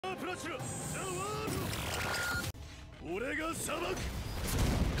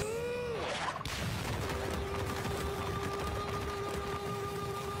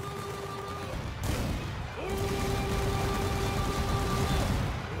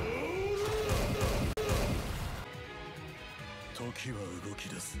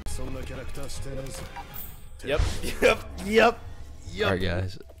Yep. Alright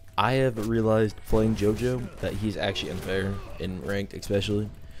guys, I have realized playing Jojo that he's actually unfair in ranked especially.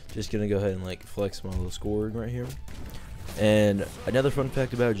 Just gonna go ahead and like flex my little scoring right here. And another fun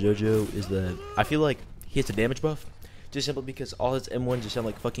fact about Jojo is that I feel like he hits a damage buff just simply because all his M1s just sound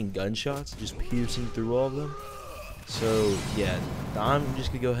like fucking gunshots just piercing through all of them. So yeah, I'm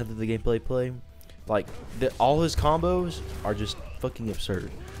just gonna go ahead and the gameplay play. Like all his combos are just fucking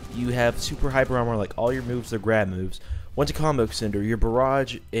absurd. You have super hyper armor, like all your moves are grab moves. Once a combo extender, your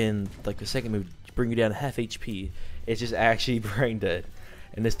barrage in like the second move bring you down to half HP. It's just actually brain dead.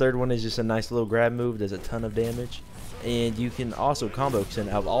 And this third one is just a nice little grab move, does a ton of damage. And you can also combo extend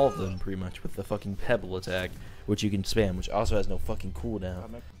out of all of them pretty much with the fucking pebble attack, which you can spam, which also has no fucking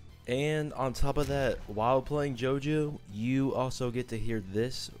cooldown. And on top of that, while playing Jojo, you also get to hear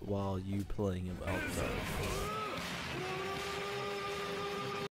this while you playing him outside.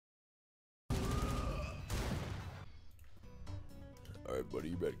 Alright, buddy,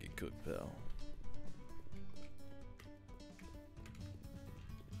 you better get cooked, pal.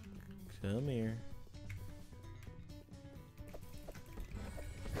 Come here.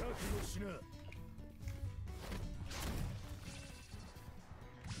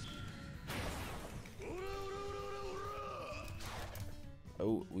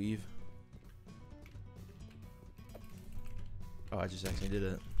 Oh, weave. Oh, I just actually did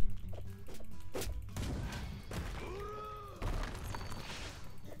it.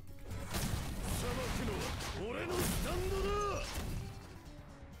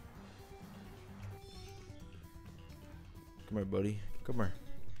 Come here, buddy. Come here.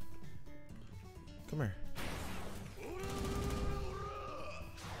 Come here.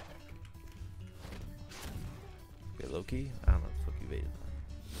 Okay, low key. I don't know what the fuck you evaded.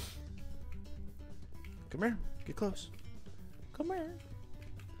 Come here. Get close. Come here.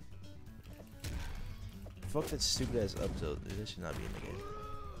 Fuck that stupid ass up tilt. This should not be in the game.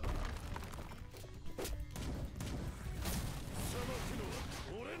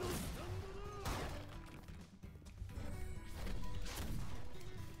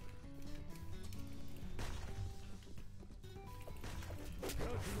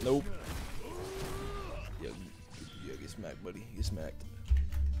 Nope. Yo, get smacked, buddy. Get smacked.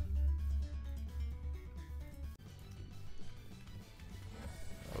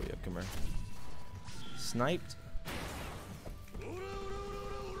 Oh, yeah, come here. Sniped.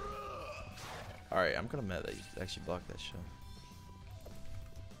 Alright, I'm kinda mad that you actually blocked that shot.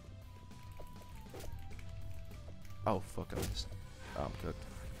 Oh, fuck, I missed. Oh, I'm cooked.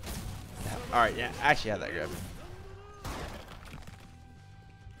 Alright, yeah, I actually had that grab.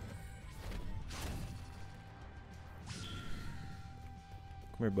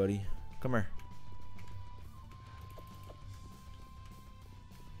 Come here, buddy. Come here.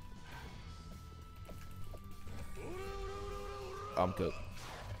 I'm cooked.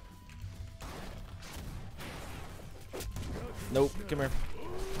 Nope. Come here.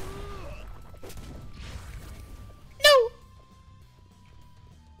 No.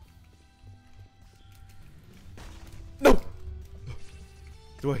 No.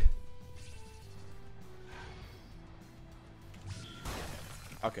 Get away.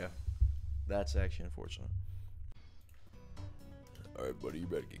 Okay. That's actually unfortunate. Alright, buddy, you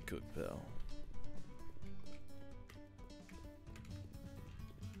better get cooked, pal.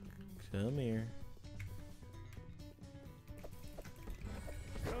 Come here.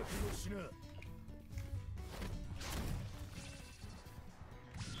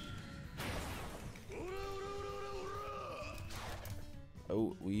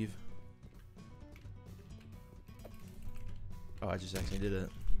 Oh, weave. Oh, I just actually did it.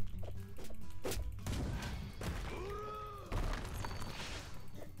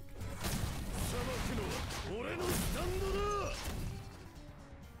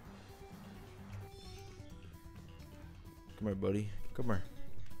 Come here, buddy. Come here.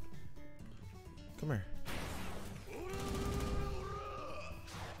 Come here.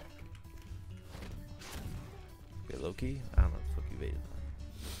 Okay, low key. I don't know what the fuck you evaded.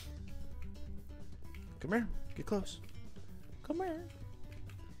 Come here. Get close. Come here.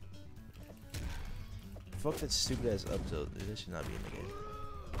 Fuck that stupid ass up tilt. This should not be in the game.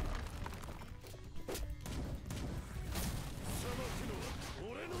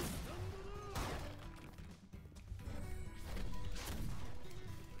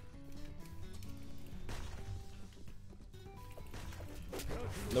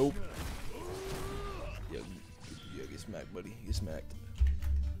 Nope. Yo, get smacked, buddy. Get smacked.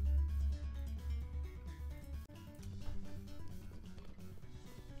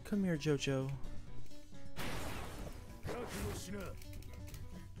 Come here, Jojo.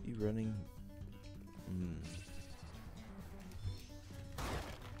 You running?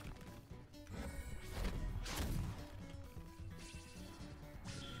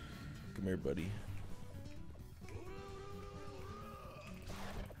 Come here, buddy.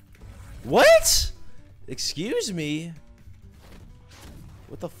 What? Excuse me?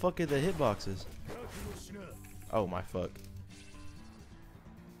 What the fuck are the hitboxes? Oh my fuck.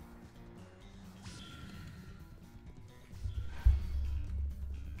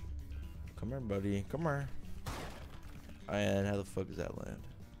 Come here, buddy. Come here. And how the fuck does that land?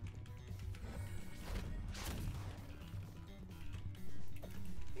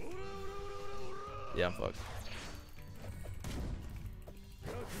 Yeah, I'm fucked.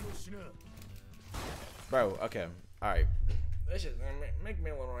 Bro, okay. Alright. This is make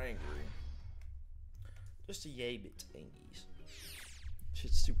me a little angry. Just a yay bit angies.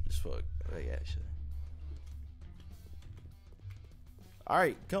 Shit's stupid as fuck. Like, actually.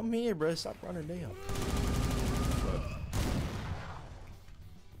 Alright, come here, bro. Stop running down.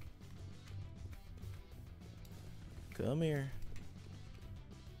 Come here.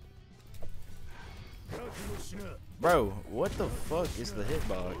 Bro, what the fuck is the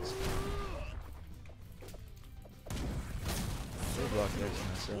hitbox? Hitbox actually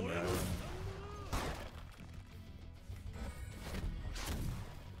not saying that.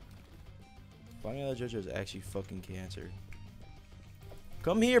 Finding out Jojo is actually fucking cancer.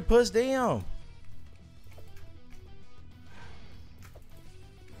 Come here, puss down.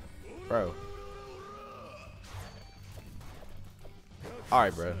 Bro.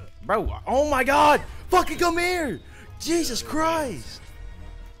 Alright, bro. Bro, oh my god! Fucking come here! Jesus Christ!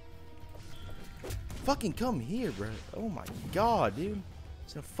 Fucking come here, bro. Oh my god, dude.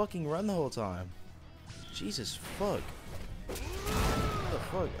 It's gonna fucking run the whole time. Jesus fuck. What the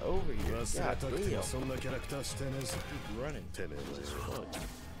fuck over here? God damn. Keep running. Jesus fuck.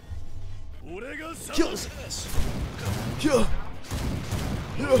 Jesus. Yeah.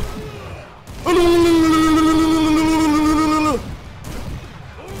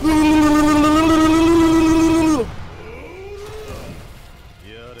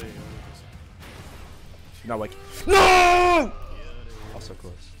 No, like, no! Also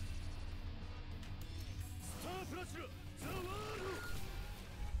close.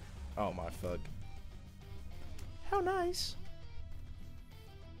 Oh my fuck. How nice.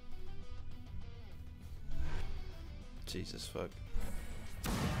 Jesus fuck.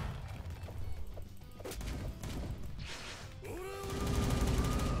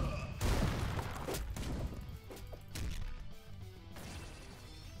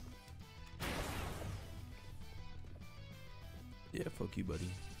 Yeah, fuck you,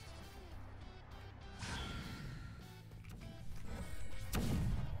 buddy.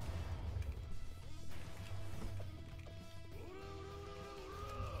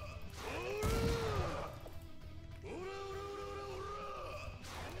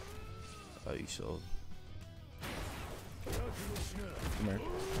 Oh, you sold. Come here.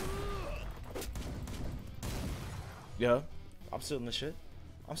 Yeah, I'm still in this shit.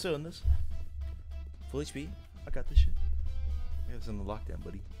 I'm still in this. Full HP. I got this shit. Yeah, it's in the lockdown,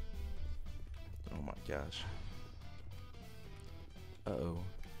 buddy. Oh my gosh. Uh-oh.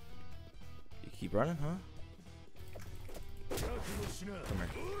 You keep running, huh? Come here.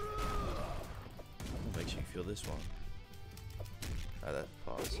 I'll make sure you feel this one. Ah, that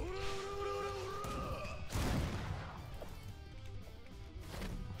pause.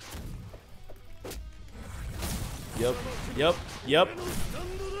 Yep. Yep. Yep.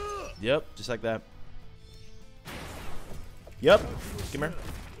 Yep. Just like that. Yep. Come here.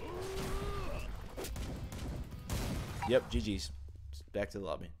 Yep. GG's. Back to the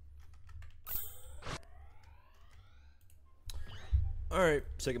lobby. Alright.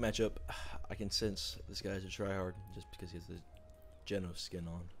 Second matchup. I can sense this guy's a tryhard just because he has the Geno skin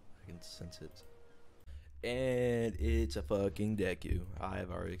on. I can sense it. And it's a fucking Deku. I have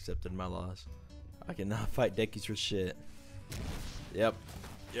already accepted my loss. I cannot fight Dekus for shit. Yep.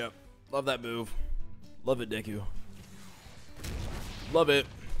 Yep. Love that move. Love it, Deku. Love it.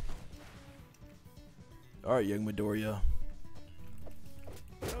 Alright, young Midoriya.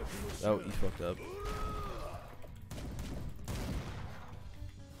 Oh, he fucked up.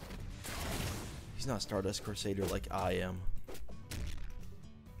 He's not Stardust Crusader like I am.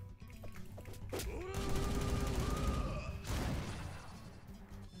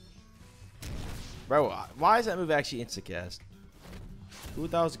 Bro, why is that move actually insta-cast? Who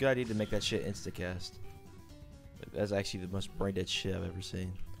thought it was a good idea to make that shit instacast? That's actually the most brain dead shit I've ever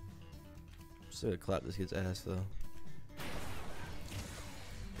seen. I'm still gonna clap this kid's ass though.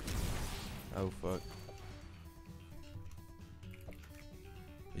 Oh fuck.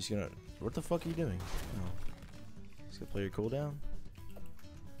 He's gonna. What the fuck are you doing? Oh. He's gonna play your cooldown?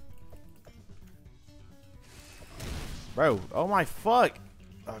 Bro, oh my fuck!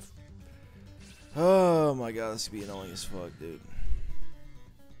 Oh my god, this is be annoying as fuck, dude.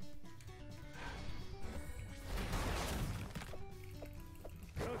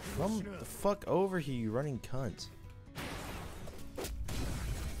 Come the fuck over here, you running cunt. Get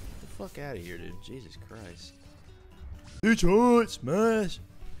the fuck out of here, dude. Jesus Christ. It's hot, smash!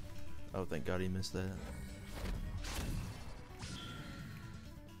 Oh, thank god he missed that.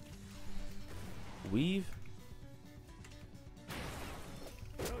 Weave?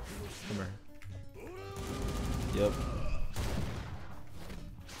 Come here. Yep.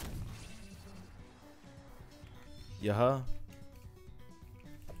 Yeah.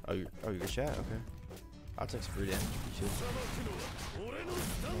 Oh, you're good chat? Okay. I'll take some free damage. You should.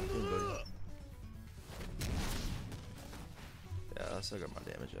 Yeah, I still got my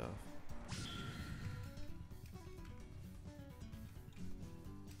damage off.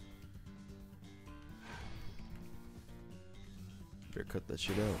 Better cut that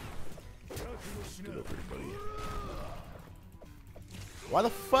shit out. Get over here, buddy. Why the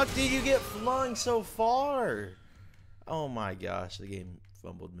fuck did you get flung so far? Oh my gosh, the game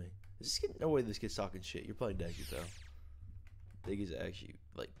fumbled me. This kid, no way this kid's talking shit. You're playing Deku though. Diggy's actually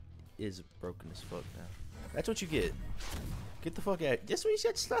like is broken as fuck now. That's what you get. Get the fuck out. That's what he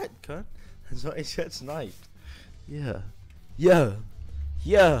said, sniped, cunt. That's why he said sniped. Yeah. Yeah.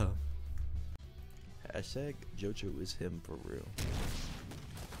 Yeah. Hashtag Jojo is him for real.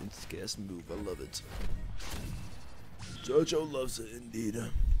 It's gas move, I love it. Jojo loves it indeed.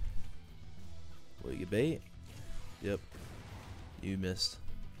 Will you bait? Yep. You missed.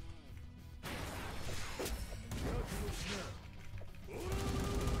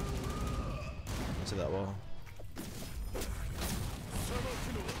 Into that wall.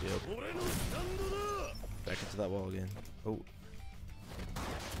 Yep. Back into that wall again. Oh.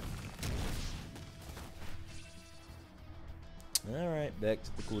 Alright, back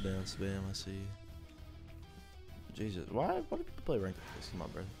to the cooldown spam, I see. Jesus, why do people play ranked like this? Come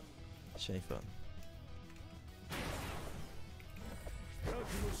on, bro. This ain't fun.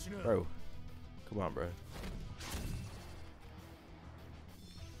 Bro. Come on, bro.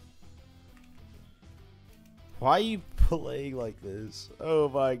 Why are you playing like this? Oh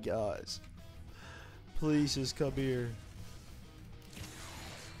my gosh. Please just come here.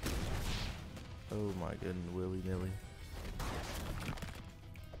 Oh my goodness, willy-nilly.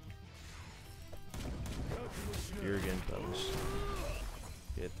 You're again, fellas.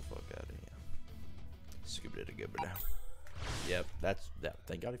 Get the fuck out of here. Scoop it again now. Yep, that's that.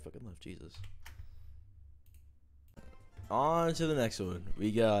 Thank God he fucking left. Jesus. On to the next one.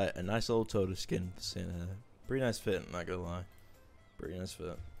 We got a nice little Toto skin. Santa. Pretty nice fit, I'm not gonna lie. Pretty nice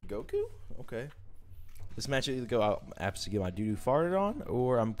fit. Goku? Okay. This match will either go out apps to get my doo-doo farted on,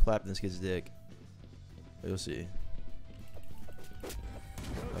 or I'm clapping this kid's dick. We'll see.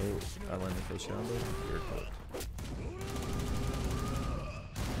 Oh, I landed the first combo. You're cooked.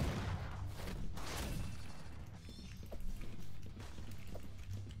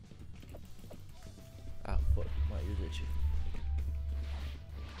 Oh, fuck. My ears itchy.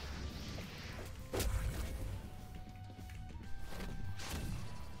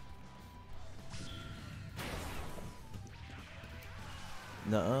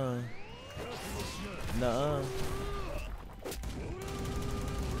 Nuh-uh. Nuh-uh.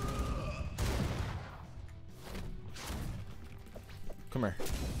 Come here.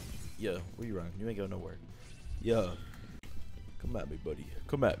 Yo, where you running? You ain't going nowhere. Yo. Come at me, buddy.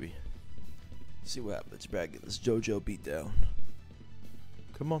 Come at me. See what happens. Back get this Jojo beat down.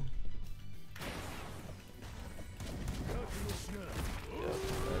 Come on. Yep,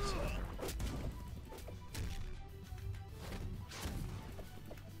 that's it.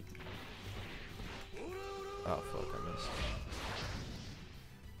 Oh fuck, I missed.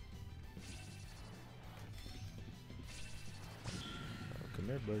 Oh, come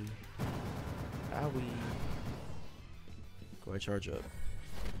here, buddy. Owie. Go ahead, charge up.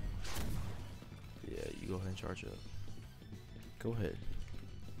 Yeah, you go ahead and charge up. Go ahead.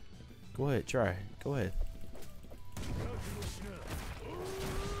 Go ahead, try. Go ahead.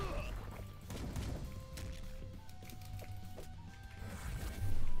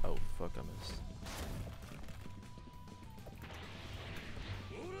 Oh fuck, I missed.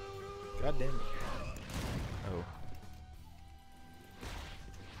 God damn it. Oh.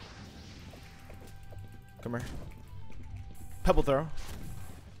 Come here. Pebble throw.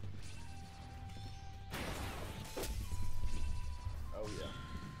 Oh yeah.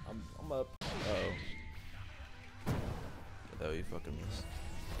 I'm up. Uh-oh. Oh, you fucking missed.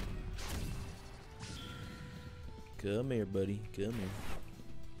 Come here, buddy. Come here.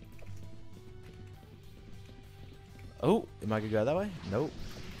 Oh, am I gonna go that way? Nope.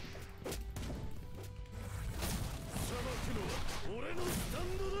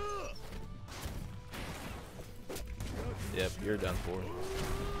 Yep, you're done for.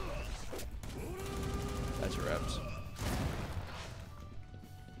 That's wraps.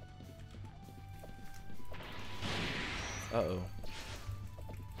 Uh-oh.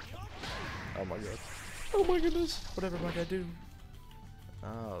 Oh my god. Oh my goodness. Whatever am I gonna do?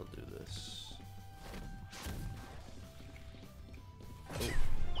 I'll do this. Oh.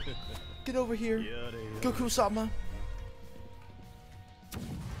 Get over here. Goku-sama.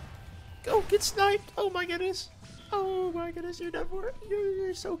 Go get sniped. Oh my goodness. Oh my goodness, you're done for.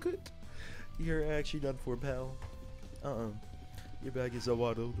 You're so good. You're actually done for, pal. Your bag is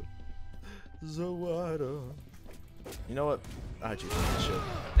Zawado. Zawado. You know what? I choose this shit.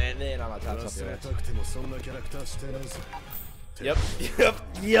 And then I'm gonna top something else.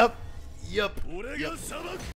 Yep.